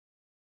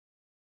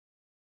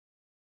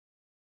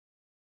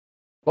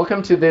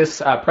Welcome to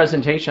this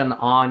presentation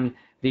on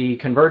the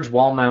CONVERGE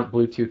wall mount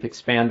Bluetooth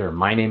expander.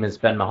 My name is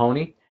Ben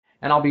Mahoney,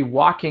 and I'll be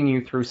walking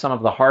you through some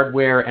of the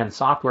hardware and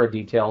software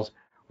details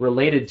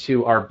related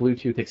to our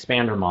Bluetooth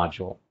expander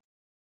module.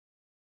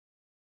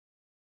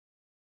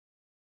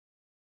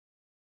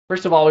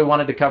 First of all, we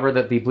wanted to cover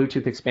that the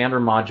Bluetooth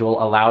expander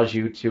module allows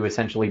you to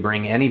essentially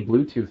bring any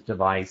Bluetooth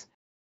device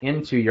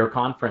into your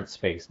conference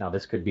space. Now,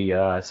 this could be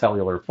a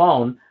cellular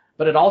phone,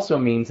 but it also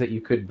means that you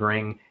could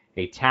bring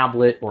a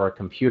tablet or a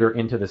computer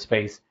into the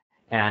space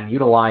and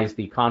utilize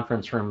the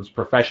conference room's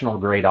professional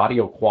grade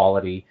audio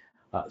quality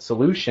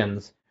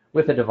solutions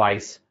with a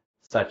device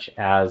such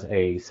as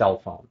a cell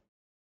phone.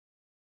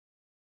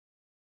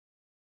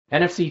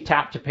 NFC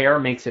Tap-to-Pair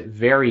makes it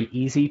very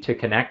easy to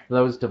connect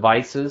those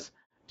devices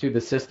to the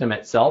system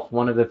itself.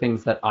 One of the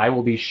things that I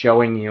will be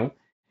showing you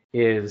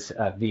is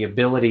the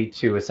ability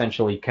to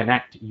essentially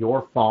connect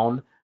your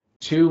phone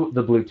to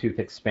the Bluetooth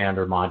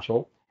expander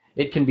module.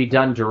 It can be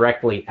done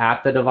directly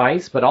at the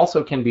device, but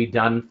also can be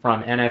done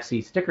from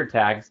NFC sticker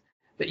tags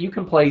that you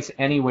can place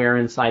anywhere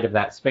inside of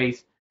that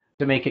space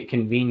to make it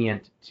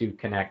convenient to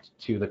connect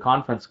to the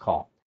conference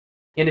call.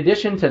 In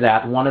addition to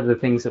that, one of the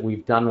things that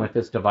we've done with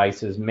this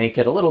device is make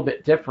it a little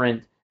bit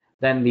different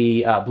than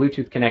the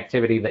Bluetooth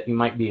connectivity that you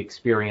might be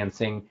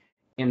experiencing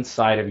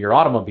inside of your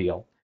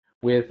automobile.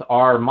 With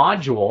our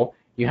module,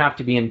 you have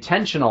to be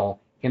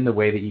intentional in the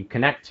way that you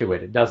connect to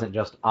it. It doesn't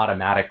just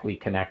automatically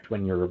connect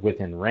when you're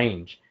within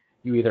range.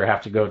 You either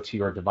have to go to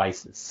your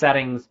device's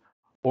settings,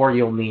 or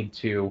you'll need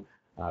to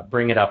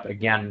bring it up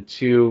again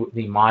to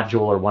the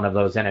module or one of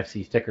those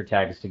NFC sticker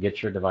tags to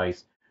get your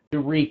device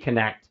to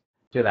reconnect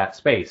to that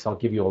space. I'll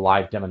give you a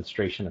live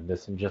demonstration of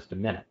this in just a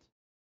minute.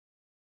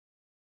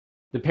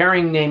 The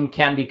pairing name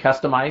can be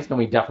customized, and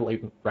we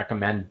definitely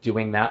recommend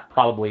doing that.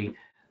 Probably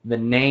the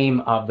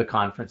name of the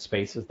conference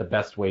space is the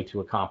best way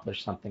to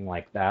accomplish something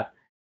like that.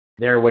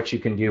 There, what you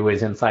can do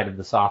is inside of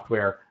the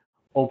software,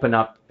 open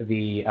up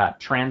the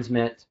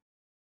transmit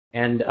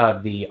end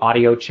of the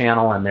audio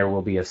channel, and there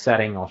will be a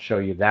setting. I'll show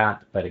you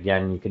that. But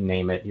again, you can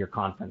name it your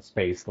conference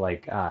space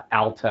like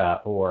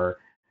Alta or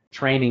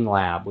Training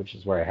Lab, which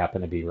is where I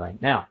happen to be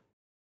right now.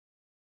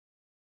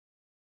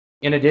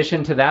 In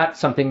addition to that,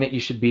 something that you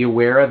should be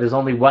aware of is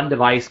only one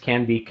device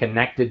can be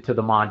connected to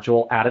the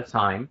module at a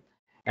time.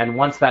 And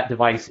once that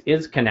device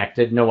is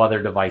connected, no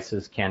other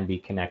devices can be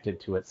connected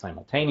to it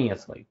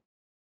simultaneously.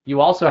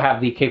 You also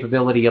have the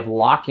capability of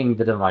locking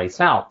the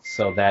device out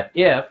so that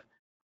if,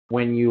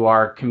 when you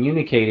are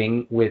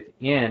communicating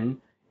within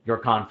your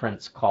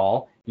conference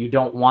call, you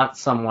don't want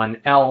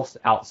someone else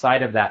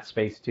outside of that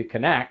space to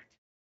connect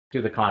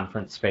to the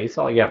conference space,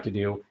 all you have to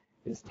do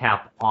is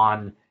tap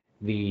on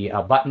the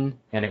button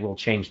and it will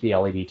change the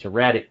LED to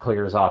red. It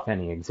clears off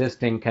any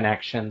existing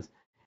connections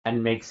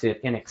and makes it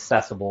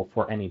inaccessible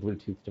for any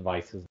Bluetooth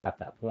devices at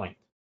that point.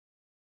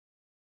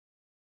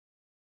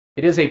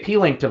 It is a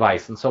P-Link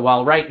device, and so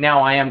while right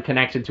now I am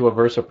connected to a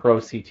Versa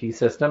Pro CT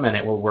system and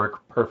it will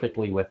work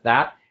perfectly with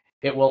that,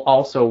 it will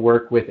also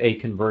work with a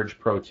CONVERGE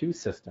Pro 2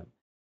 system.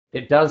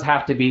 It does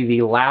have to be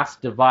the last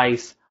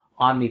device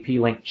on the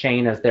P-Link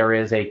chain, as there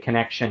is a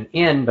connection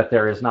in, but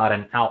there is not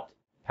an out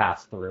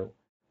pass-through.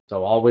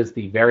 So always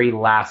the very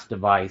last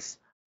device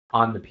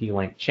on the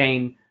P-Link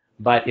chain.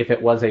 But if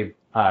it was a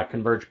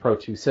CONVERGE Pro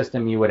 2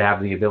 system, you would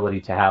have the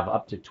ability to have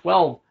up to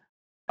 12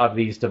 of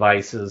these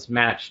devices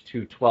matched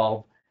to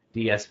 12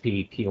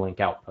 DSP P-Link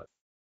outputs.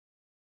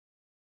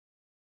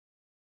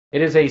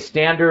 It is a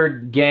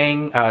standard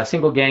gang,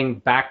 single gang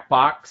back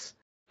box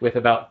with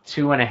about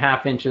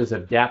 2.5 inches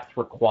of depth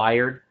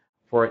required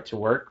for it to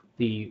work.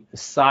 The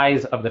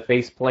size of the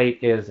faceplate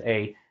is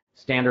a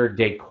standard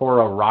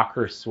Decora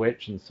rocker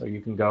switch, and so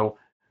you can go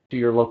to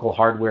your local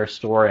hardware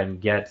store and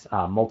get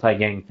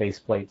multi-gang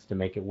faceplates to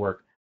make it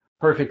work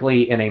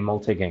perfectly in a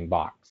multi-gang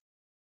box.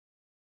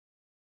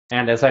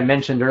 And as I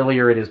mentioned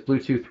earlier, it is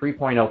Bluetooth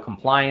 3.0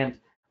 compliant,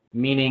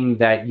 meaning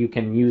that you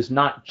can use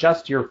not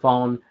just your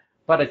phone,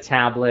 but a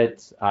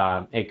tablet,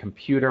 a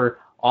computer.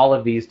 All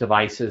of these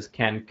devices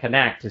can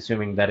connect,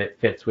 assuming that it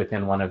fits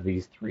within one of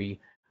these three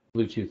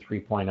Bluetooth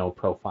 3.0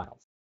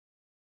 profiles.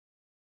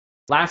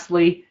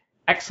 Lastly,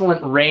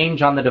 excellent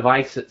range on the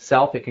device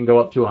itself. It can go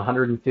up to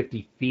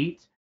 150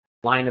 feet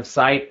line of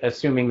sight,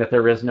 assuming that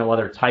there is no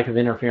other type of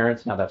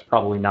interference. Now, that's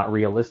probably not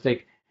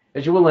realistic,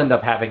 as you will end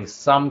up having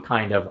some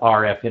kind of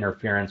RF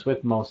interference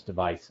with most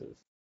devices.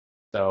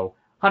 So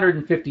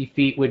 150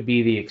 feet would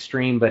be the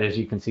extreme, but as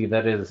you can see,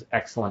 that is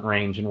excellent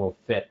range and will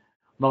fit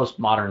most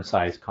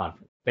modern-sized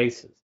conference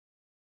spaces.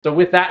 So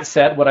with that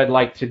said, what I'd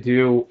like to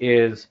do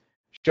is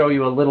show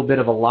you a little bit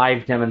of a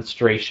live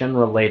demonstration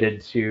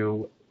related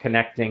to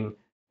connecting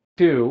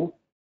to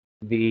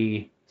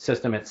the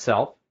system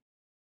itself.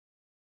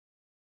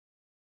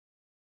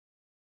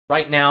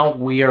 Right now,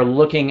 we are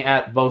looking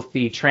at both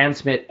the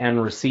transmit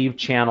and receive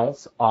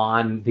channels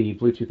on the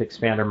Bluetooth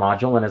expander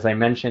module, and as I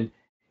mentioned,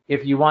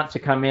 if you want to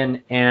come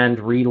in and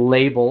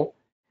relabel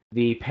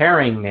the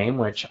pairing name,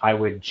 which I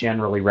would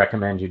generally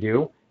recommend you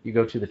do, you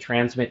go to the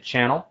transmit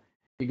channel,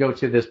 you go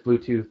to this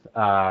Bluetooth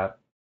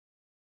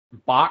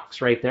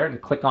box right there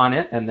and click on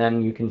it, and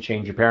then you can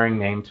change your pairing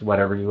name to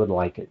whatever you would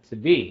like it to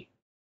be.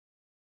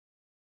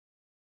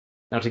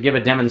 Now, to give a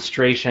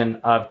demonstration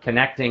of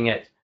connecting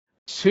it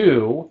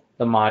to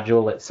the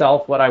module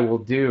itself, what I will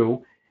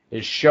do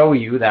is show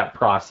you that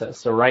process.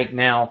 So right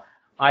now,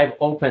 I've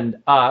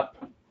opened up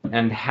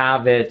and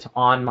have it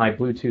on my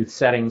Bluetooth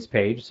settings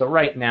page. So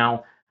right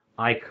now,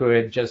 I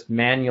could just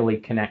manually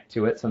connect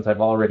to it since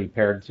I've already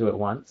paired to it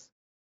once.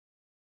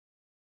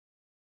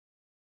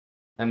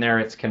 And there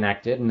it's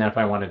connected. And then if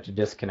I wanted to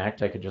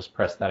disconnect, I could just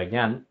press that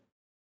again.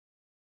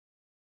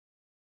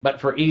 But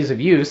for ease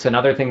of use,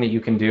 another thing that you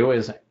can do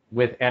is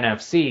with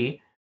NFC,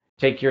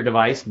 take your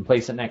device and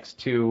place it next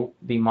to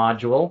the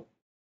module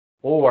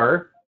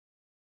or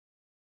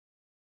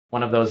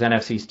one of those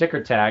NFC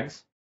sticker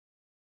tags,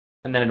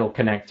 and then it'll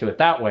connect to it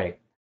that way.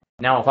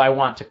 Now, if I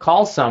want to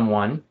call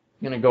someone, I'm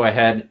going to go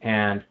ahead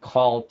and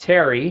call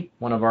Terry,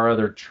 one of our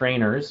other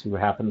trainers who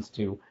happens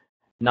to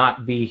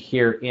not be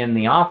here in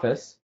the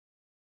office.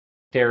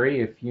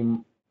 Terry, if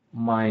you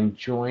mind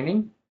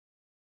joining.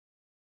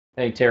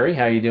 Hey, Terry,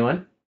 how you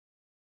doing?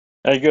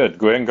 Hey, good.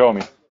 Go ahead and call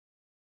me.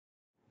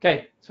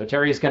 Okay, so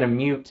Terry's going to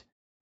mute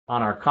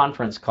on our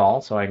conference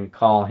call, so I can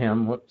call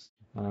him. Whoops,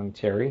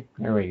 Terry.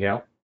 There we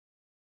go.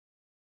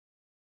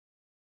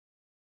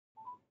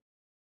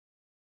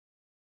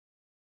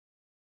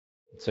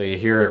 So you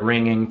hear it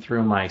ringing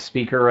through my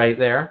speaker right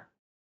there.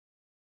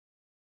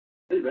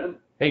 Hey, Ben.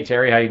 Hey,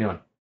 Terry, how you doing?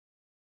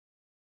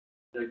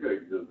 Yeah,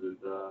 good. Does it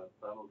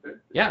sound okay?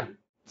 Yeah,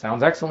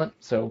 sounds excellent.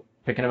 So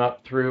picking him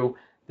up through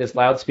this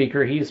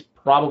loudspeaker, he's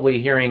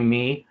probably hearing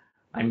me,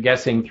 I'm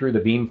guessing, through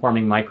the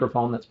beamforming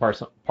microphone that's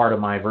part of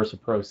my Versa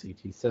Pro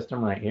CT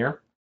system right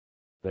here.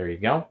 There you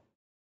go.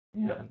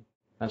 Yeah,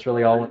 that's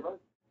really all.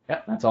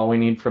 Yeah, that's all we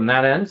need from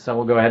that end. So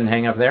we'll go ahead and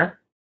hang up there.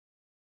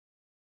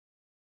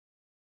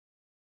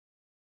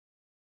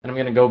 And I'm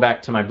going to go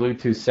back to my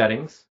Bluetooth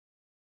settings.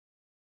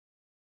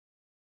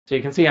 So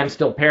you can see I'm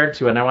still paired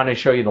to it, and I want to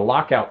show you the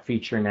lockout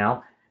feature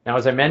now. Now,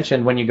 as I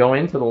mentioned, when you go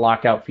into the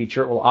lockout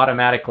feature, it will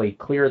automatically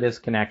clear this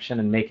connection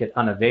and make it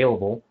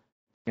unavailable.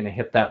 I'm going to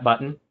hit that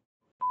button.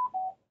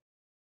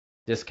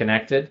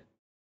 Disconnected.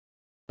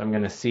 So I'm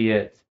going to see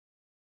it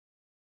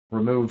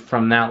removed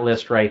from that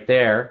list right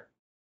there.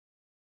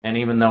 And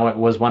even though it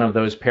was one of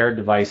those paired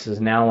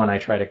devices, now when I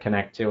try to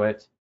connect to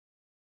it,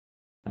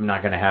 I'm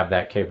not going to have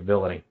that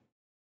capability.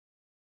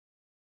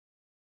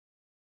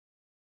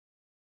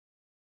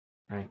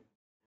 Right?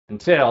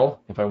 Until,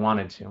 if I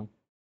wanted to,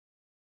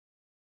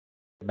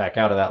 get back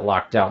out of that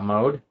locked out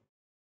mode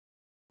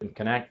and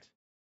connect.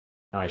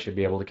 Now I should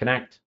be able to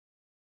connect.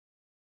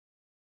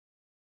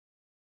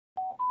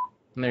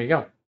 And there you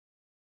go.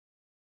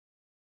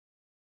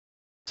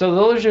 So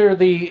those are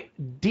the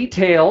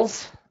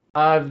details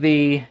of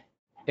the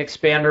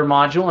expander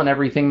module and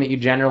everything that you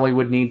generally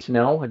would need to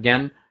know.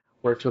 Again,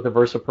 works with a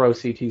Versa Pro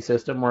CT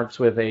system, works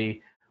with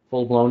a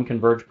full-blown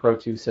CONVERGE Pro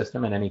 2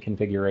 system in any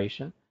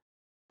configuration.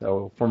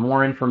 So for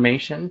more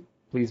information,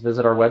 please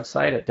visit our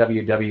website at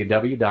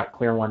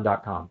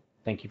www.clearone.com.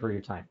 Thank you for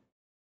your time.